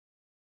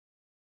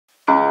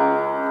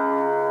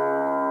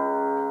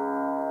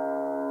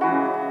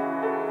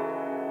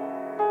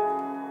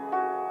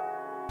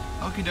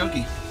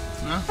Okie dokie.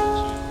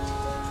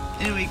 Well,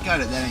 anyway,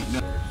 got it. That ain't no.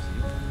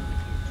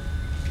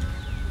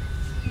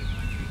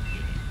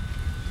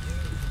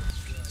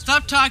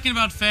 Stop talking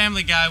about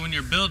Family Guy when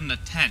you're building a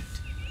tent.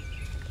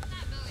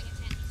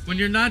 When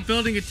you're not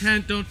building a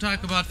tent, don't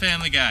talk about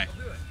Family Guy.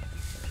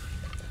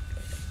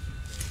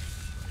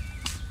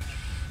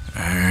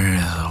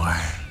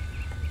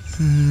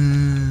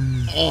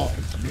 Oh.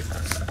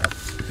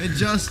 Hey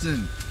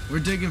Justin, we're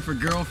digging for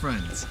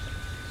girlfriends.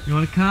 You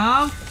wanna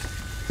come?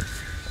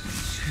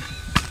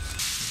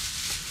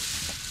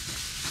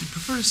 You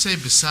prefer to say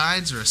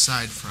besides or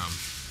aside from?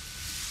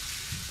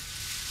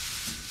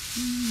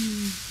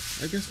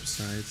 I guess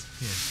besides.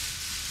 Yeah.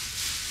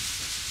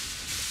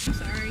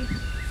 Sorry.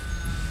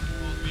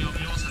 We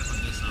also have to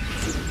put this up.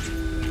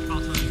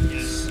 I'll tell you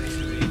yes.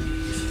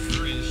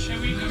 Hey,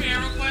 will you come here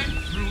real quick?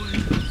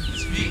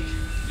 It's me?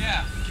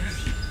 Yeah.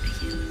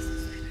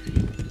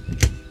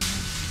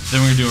 Then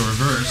we're gonna do a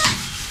reverse.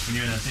 When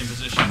you're in that same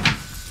position,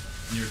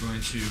 and you're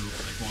going to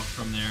like walk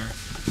from there,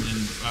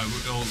 and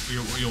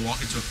you'll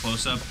walk into a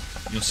close-up.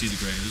 You'll see the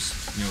graves.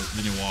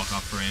 Then you'll walk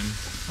off frame.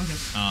 Okay.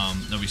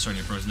 That'll be starting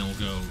at first, and then we'll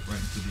go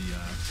right into the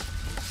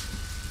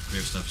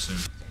grave stuff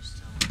soon.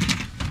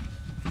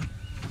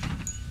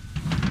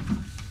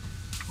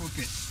 Hook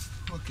it.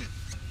 Hook it.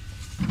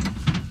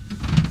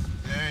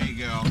 There you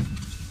go.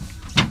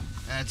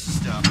 That's the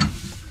stuff.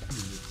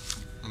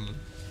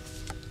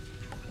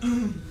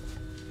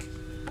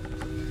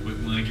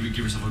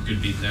 Give yourself a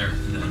good beat there,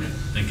 and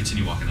then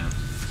continue walking out.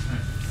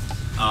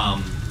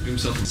 Give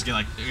himself. Let's get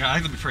I think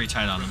it'll be pretty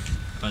tight on him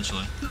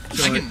eventually.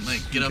 So I can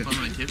get up on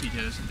my tippy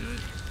toes and do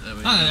it. That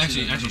way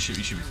Actually, you should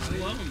be fine.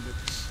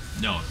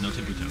 No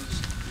tippy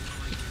toes.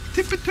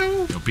 Tippy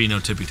toe. There'll be no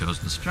tippy toes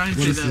in this. Try and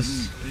say that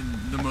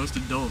in the most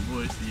adult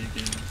voice that you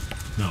can.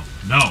 No.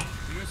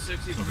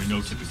 There'll be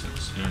no tippy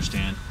toes. You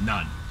understand?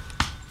 None.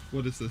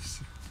 What is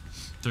this?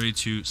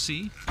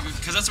 32C.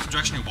 Because that's the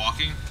direction you're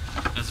walking.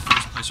 That's the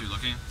first place you're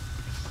looking.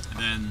 And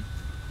then,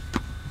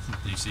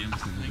 do you see him?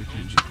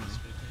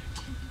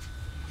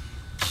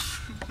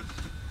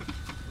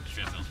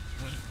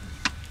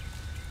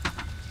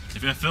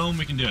 If you have film,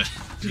 we can do it.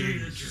 At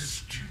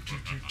this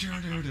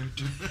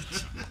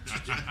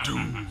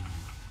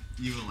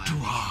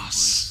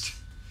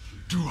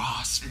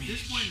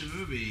point in the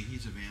movie,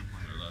 he's a vampire.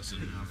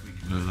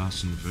 The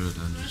last and third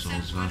and the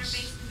souls last.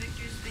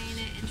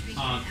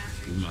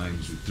 Who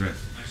minds with threat?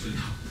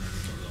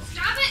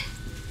 Stop it!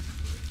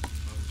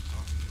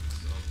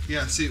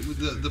 Yeah. See,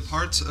 the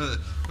parts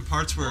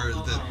where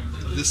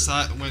this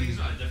side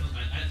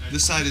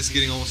this side is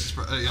getting almost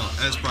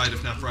as bright,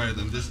 if not brighter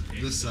than this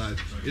side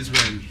is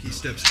when he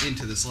steps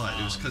into this light.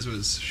 It was because it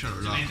was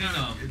shuttered off.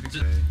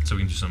 So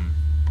we can do some.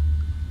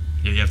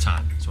 Yeah, you have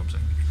time. That's what I'm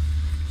saying.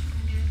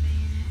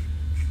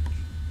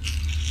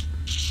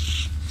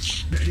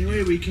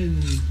 Anyway, we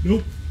can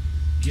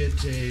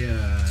get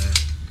a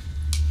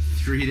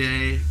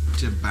 3-day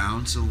to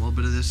bounce a little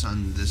bit of this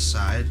on this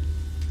side.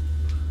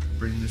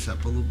 Bring this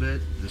up a little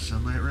bit, the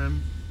sunlight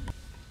rim.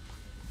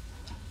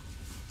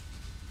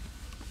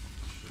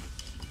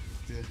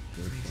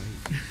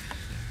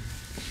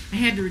 I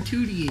had to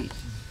retudiate.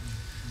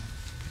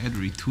 Had to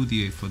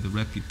retudiate for the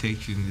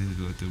reputation that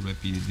you were giving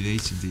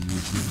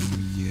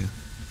me.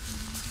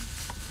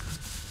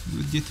 You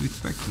were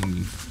disrespecting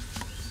me.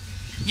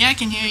 Yeah, I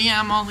can hear you.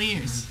 I'm all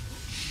ears.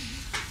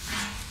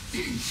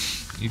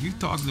 If you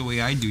talk the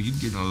way I do, you'd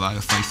get in a lot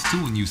of fights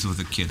too when you was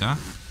a kid, huh?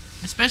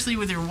 Especially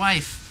with your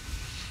wife.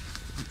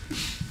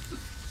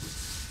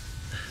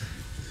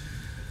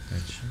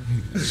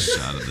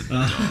 Shot of the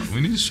dog. We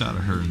need a shot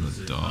of her and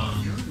the dog.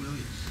 I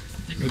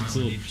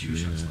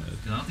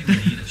don't think we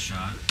need a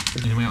shot.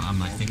 Anyway, I'm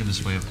thinking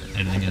this way of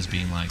editing as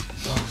being we're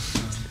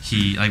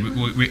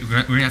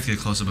gonna have to get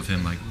a close up of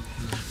him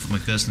from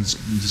this and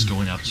just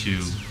going up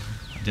to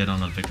dead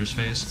on Victor's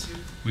face.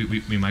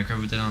 We might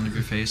grab a dead on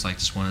your face,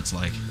 this one that's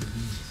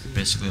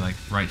basically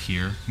right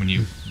here when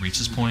you reach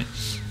this point.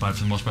 But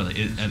for the most part,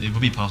 it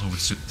would be possible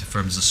for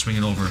him to just swing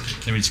it over.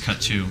 Then we just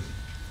cut to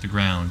the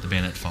ground, the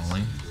bayonet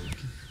falling.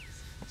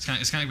 It's kind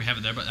of like we have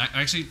it there, but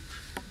actually,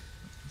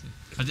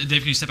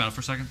 Dave, can you step out for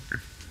a second?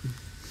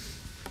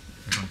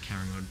 I'm on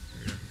camera mode.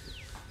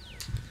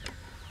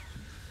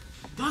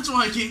 That's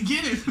why I can't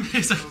get it.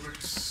 It's like,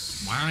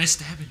 why aren't I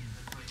stabbing you?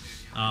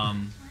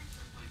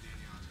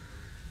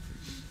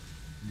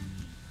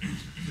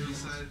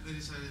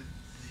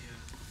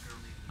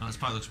 This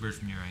probably looks weird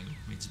from your angle.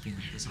 I mean, it's being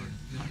like this on.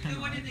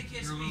 Why did they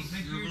kiss me?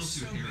 You're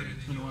so good.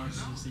 Yeah.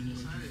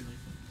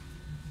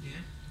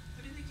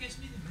 Why did they kiss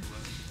me?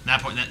 That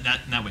point,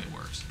 that way it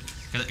works.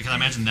 Because I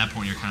imagine at that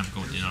point you're kind of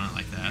going in on it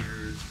like that.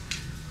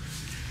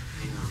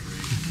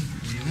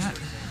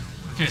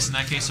 Okay, so in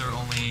that case there are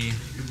only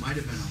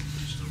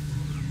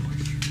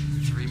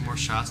 3 more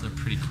shots and they're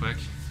pretty quick.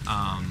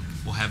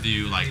 We'll have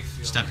you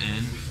step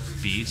in,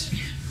 beat,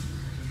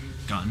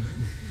 gun.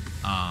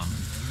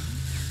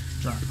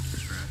 Drop.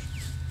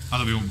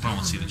 Although we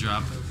won't see the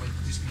drop.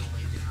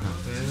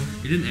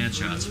 You didn't add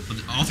shots,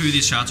 but all 3 of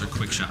these shots are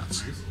quick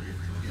shots.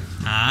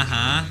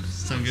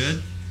 Sound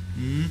good?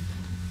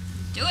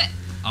 Do it.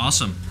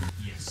 Awesome.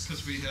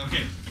 Because we have.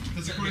 Okay.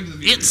 Because according to the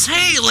meter, It's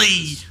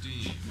Haley!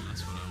 steam.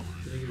 That's what I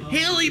wanted.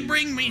 Haley,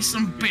 bring me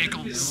some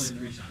pickles.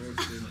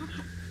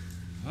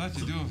 What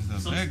you doing with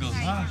the bagels,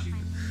 huh?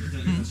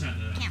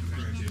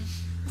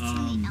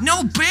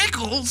 No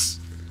pickles!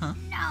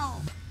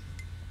 No.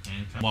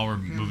 While we're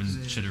moving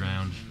shit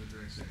around.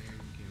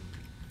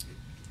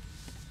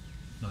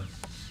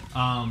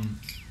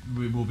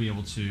 We will be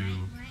able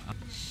to.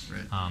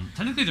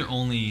 Technically, there are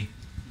only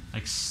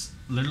like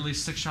literally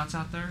 6 shots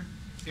out there.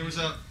 Cameras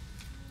up.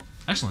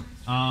 Excellent.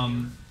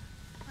 Sorry.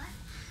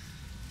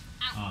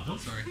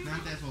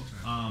 Not that whole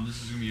time.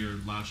 This is gonna be your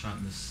last shot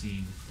in this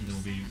scene, and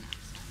then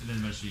then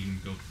eventually you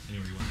can go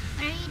anywhere you want.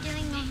 What are you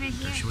doing over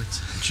here?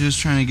 Just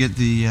trying to get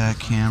the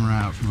camera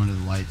out from under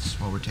the lights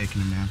while we're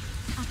taking them down.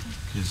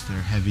 Because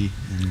they're heavy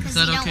and Is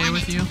that okay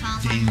with you?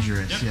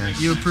 dangerous. Yes.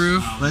 You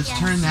approve? Let's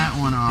turn that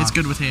one off. It's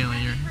good with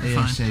Haley. You're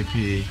fine.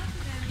 ASAP.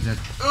 That,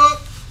 oh!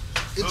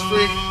 It's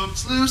free.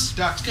 It's loose.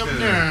 Doc's coming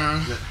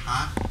down. Is it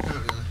hot?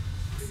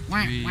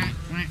 3,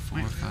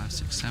 4, 5,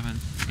 6, 7,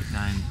 8,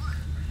 9.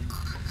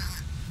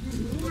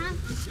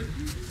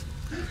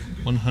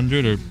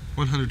 100 or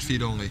 100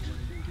 feet only.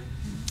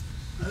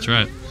 that's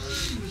right.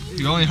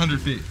 You're only 100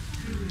 feet.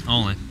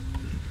 Only.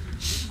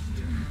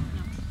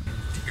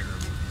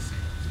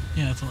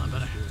 Yeah, that's a lot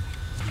better.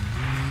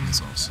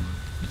 That's awesome.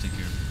 I take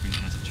your green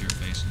hands up to your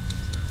face and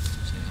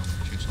say how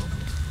much you yourself.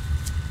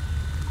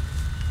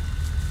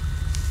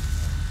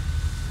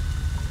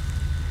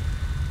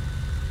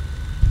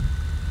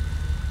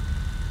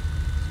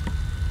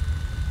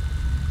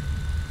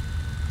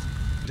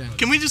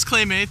 Can we just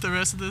claymate the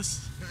rest of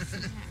this?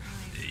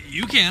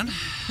 You can.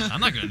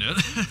 I'm not gonna do it.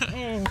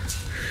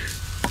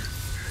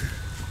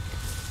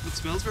 It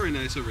smells very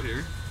nice over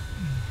here.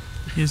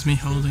 Here's me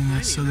holding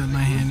this so that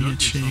my hand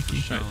gets shaky.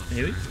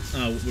 Haley?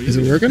 Is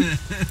it working?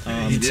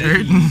 It's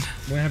hurting.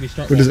 We'll have you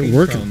start But is it walking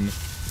working?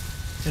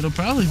 It'll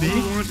probably be.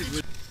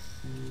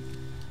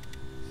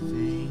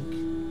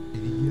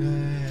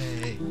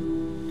 Yay.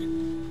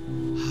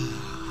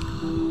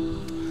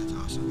 That's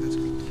awesome. That's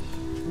good.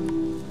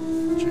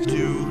 Don't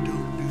do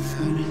that.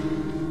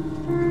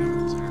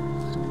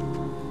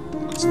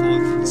 What's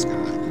falling from the sky?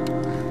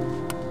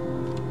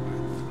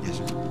 Yes,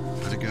 sir.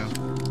 Let it go.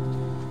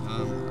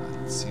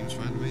 It seems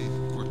fine to me.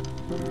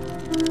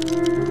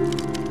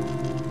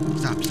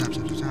 Stop.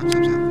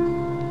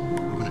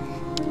 Open it.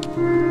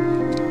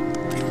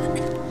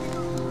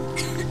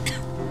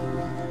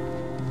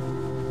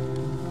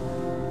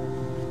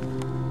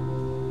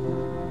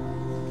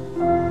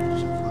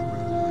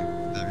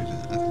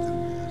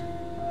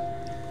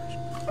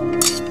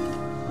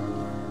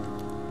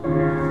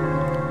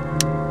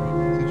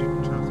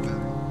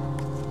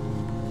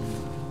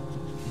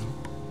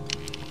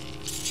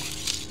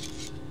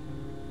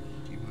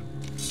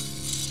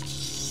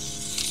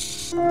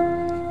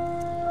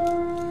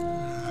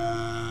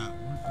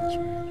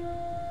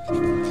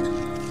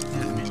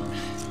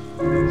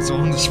 It's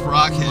on the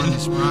sprocket. On the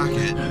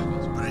sprocket,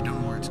 but I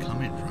don't know where it's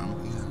coming from.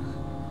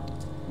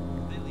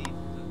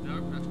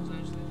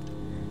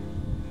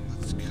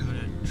 Let's cut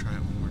it. Try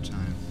it one more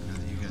time. Now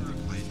that you got the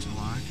plates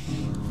locked.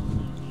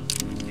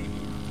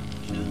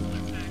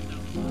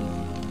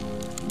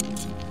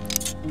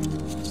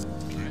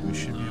 Okay, we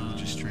should be able to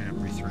just straight up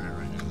rethread it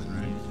right now, then,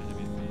 right?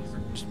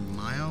 Just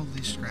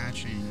mildly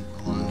scratching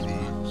along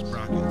the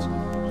sprockets,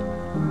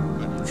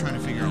 but we're trying to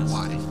figure out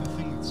why. The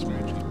thing that's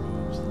scratching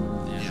moves.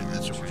 Yeah,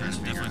 that's what we're trying to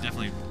figure out.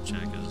 Definitely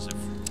check as if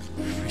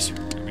we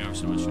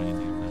obviously don't show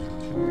anything.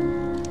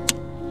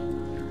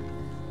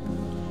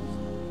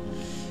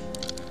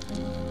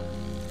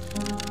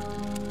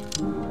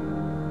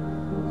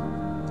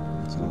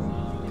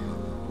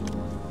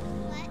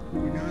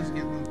 Your nose is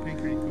getting a little pink,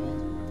 pretty cool.